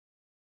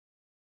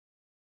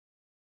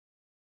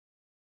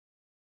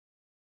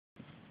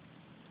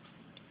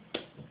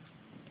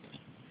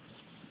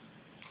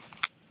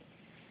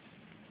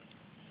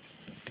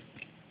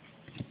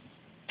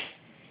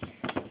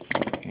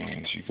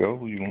you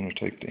go, you want to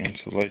take the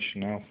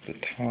insulation off the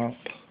top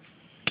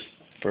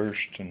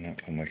first, and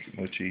that will make it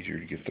much easier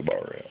to get the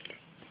bar out.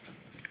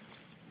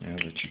 Now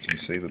that you can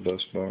see the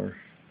bus bar,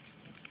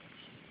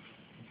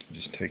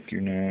 just take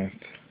your knife,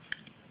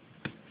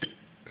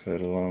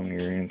 cut along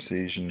your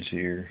incisions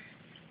here,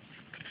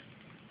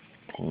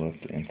 pull up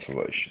the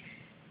insulation.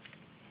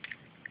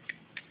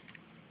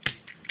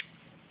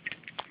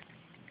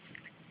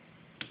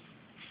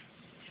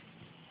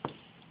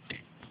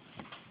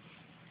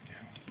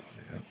 Put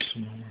it up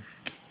some more.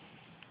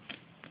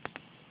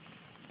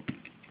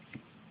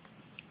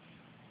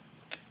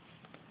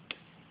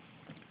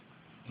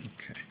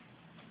 Okay.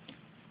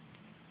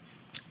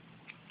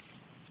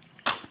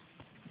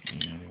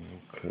 And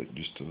we'll cut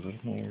just a little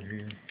more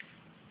here.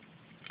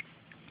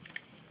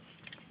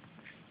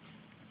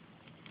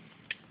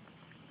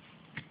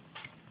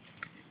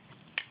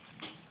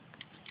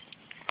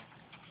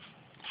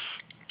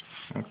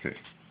 Okay,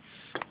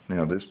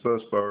 now this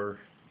bus bar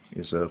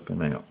is up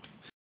and out.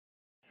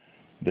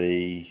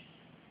 The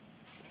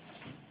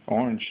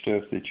orange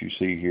stuff that you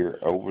see here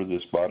over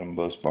this bottom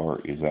bus bar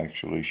is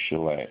actually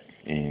shellac,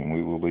 and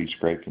we will be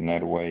scraping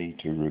that away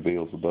to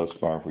reveal the bus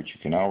bar, which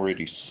you can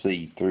already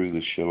see through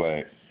the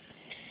shellac.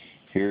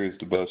 Here is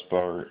the bus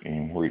bar,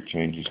 and where it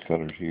changes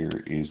colors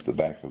here is the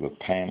back of the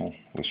panel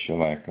with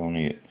shellac on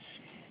it.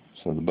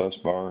 So the bus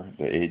bar,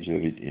 the edge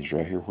of it is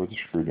right here where the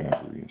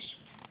screwdriver is.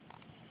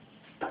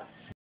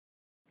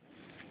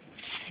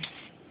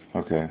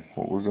 Okay,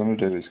 what we're going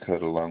to do is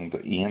cut along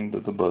the end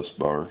of the bus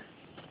bar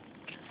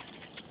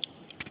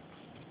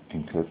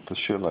and cut the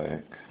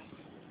shellac.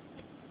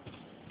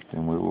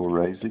 Then we will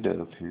raise it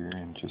up here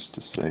in just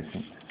a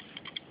second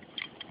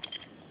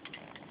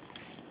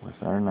with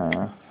our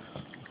knife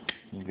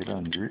and get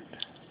under it.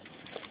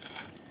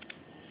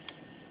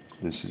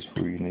 This is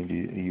where you need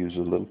to use a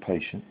little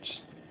patience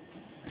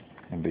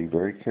and be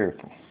very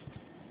careful,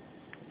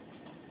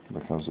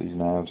 because these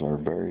knives are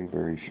very,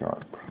 very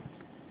sharp.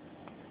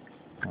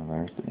 Now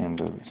there's the end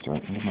of it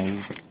starting to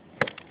move.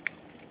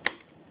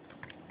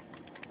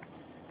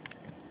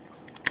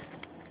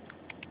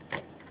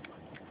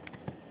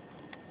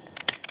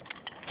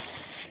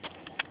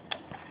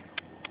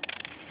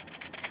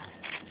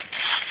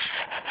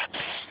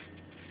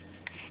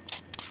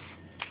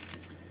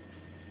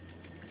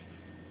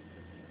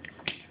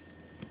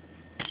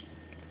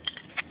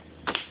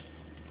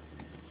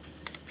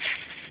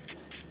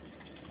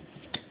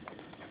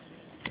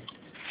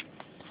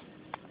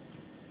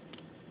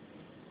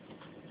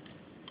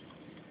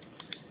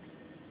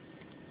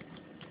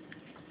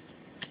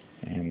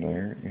 And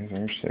there is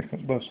our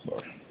second bus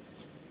bar.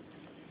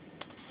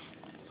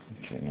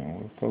 Okay, now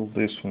we'll fold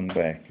this one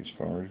back as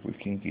far as we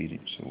can get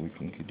it, so we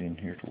can get in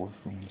here to work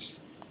on this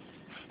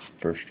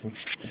first one.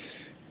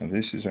 Now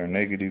this is our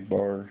negative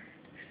bar,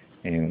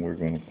 and we're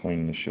going to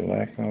clean the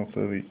shellac off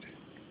of it,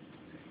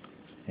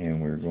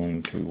 and we're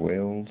going to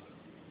we're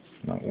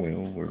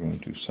going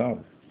to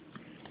solder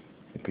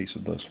a piece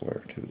of bus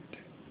wire to it.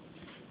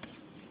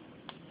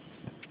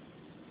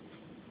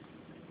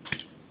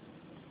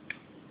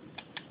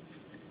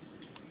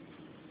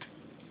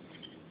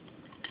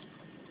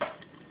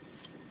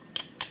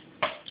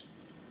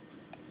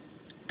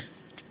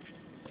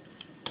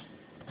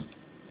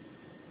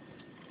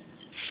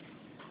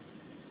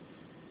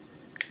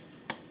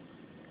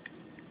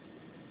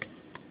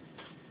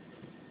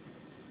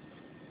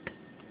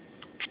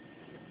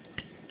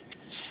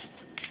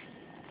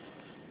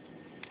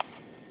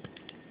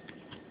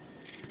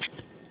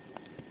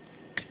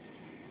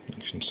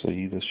 You can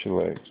see the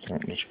shellac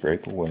starting to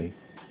scrape away.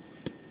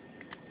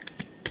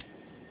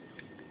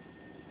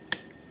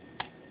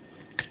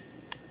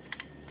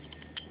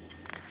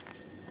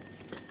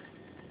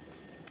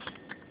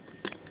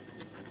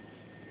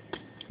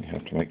 You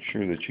have to make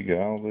sure that you get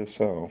all this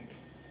off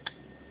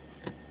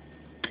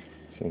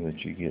so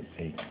that you get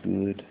a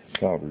good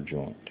solder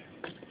joint.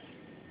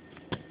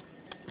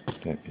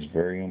 That is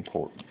very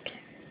important.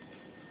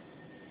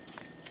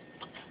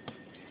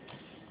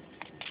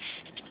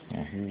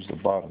 Now here's the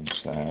bottom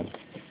side.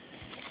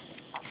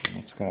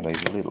 It's got a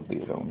little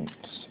bit on it,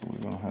 so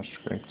we're going to have to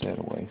scrape that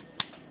away.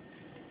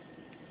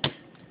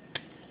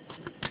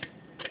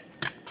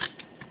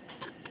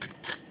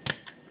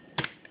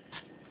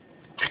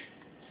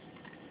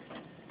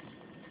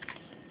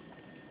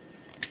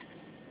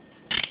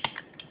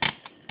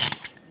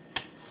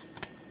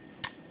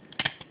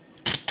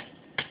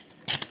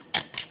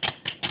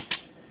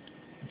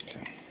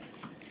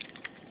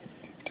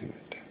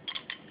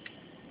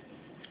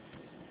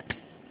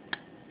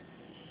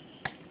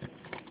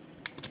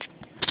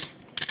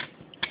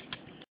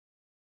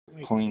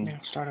 Clean. Now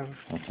start over.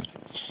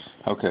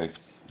 Okay.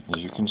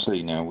 As you can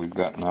see now, we've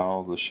gotten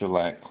all the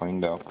shellac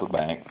cleaned off the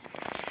back,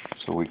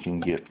 so we can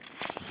get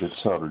a good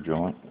solder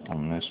joint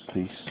on this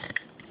piece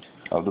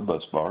of the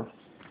bus bar.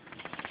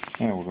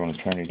 Now we're going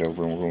to turn it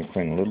over, and we're going to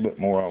clean a little bit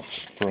more off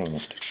the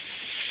front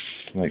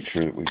to make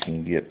sure that we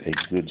can get a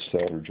good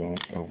solder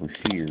joint over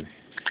here.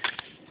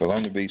 We'll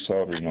only be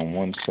soldering on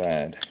one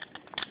side,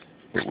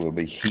 but we'll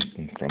be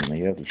heating from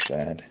the other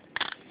side.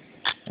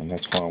 and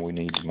that's why we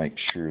need to make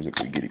sure that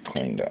we get it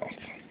cleaned off.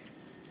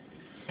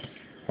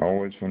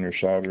 Always when you're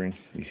soldering,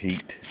 you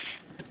heat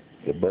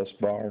the bus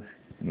bar,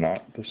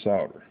 not the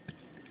solder.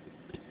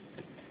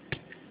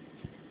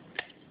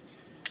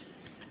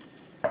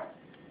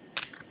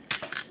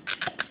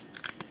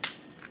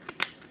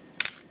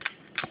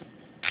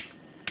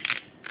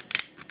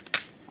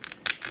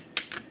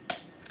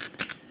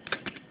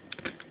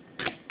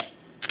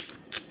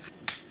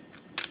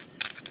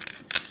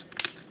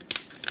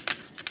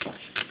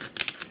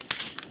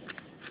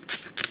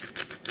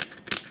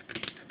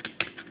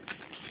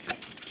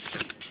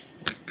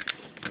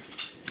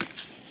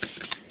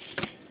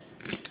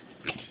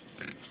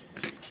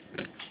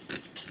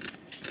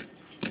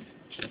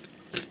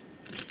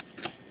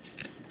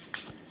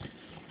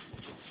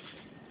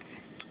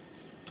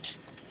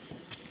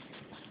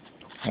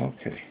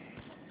 Okay,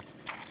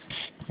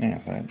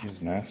 now that is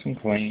nice and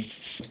clean.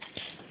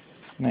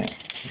 Now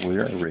we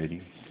are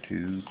ready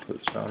to put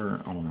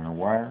solder on our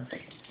wires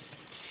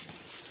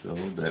so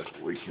that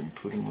we can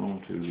put them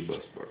onto the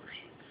bus bars.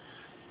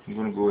 I'm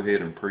going to go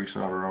ahead and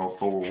pre-solder all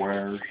 4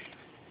 wires,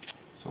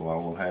 so I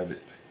will have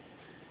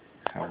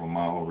them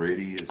all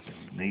ready as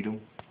I need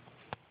them.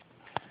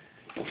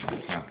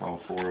 I'll clamp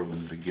all 4 of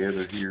them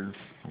together here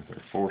with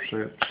our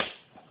forceps.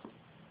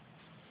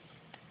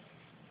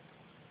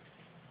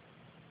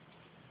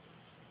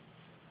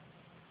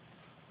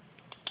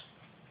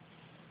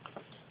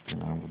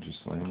 And I will just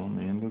lay them on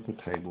the end of the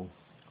table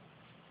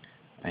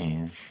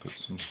and put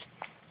some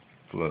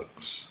flux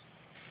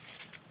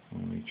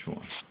on each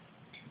one.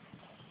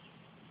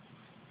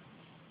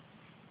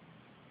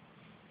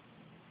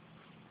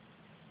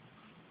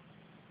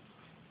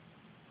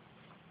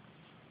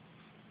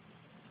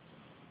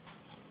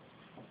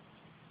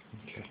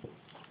 Okay.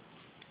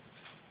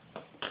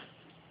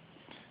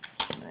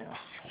 Now,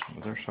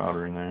 with our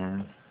soldering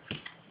iron,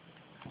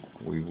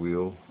 we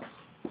will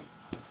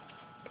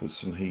put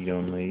some heat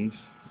on these.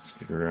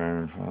 Let's get our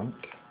iron hot.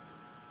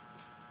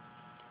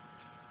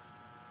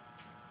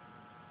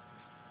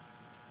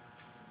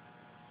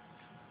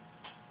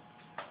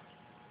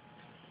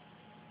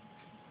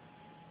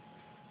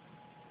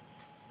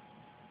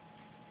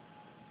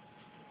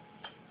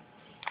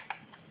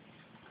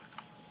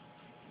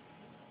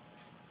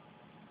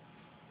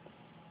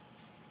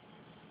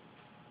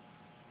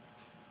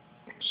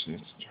 See,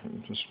 it's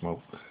starting to smoke.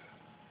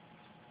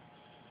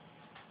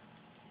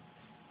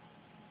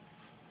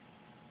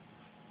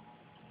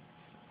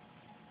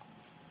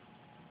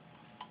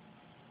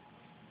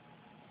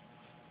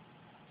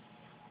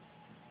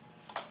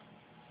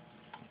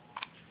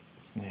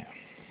 Now,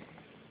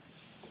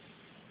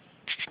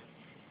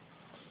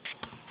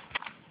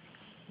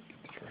 get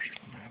the first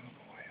one out of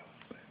the way a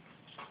little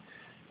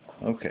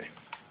bit. Okay.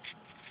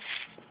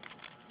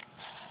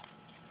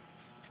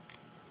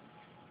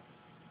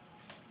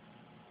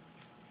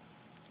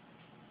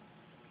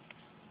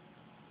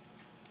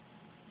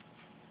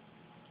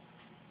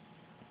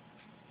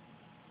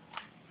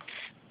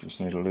 Just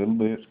need a little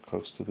bit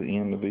close to the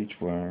end of each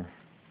wire.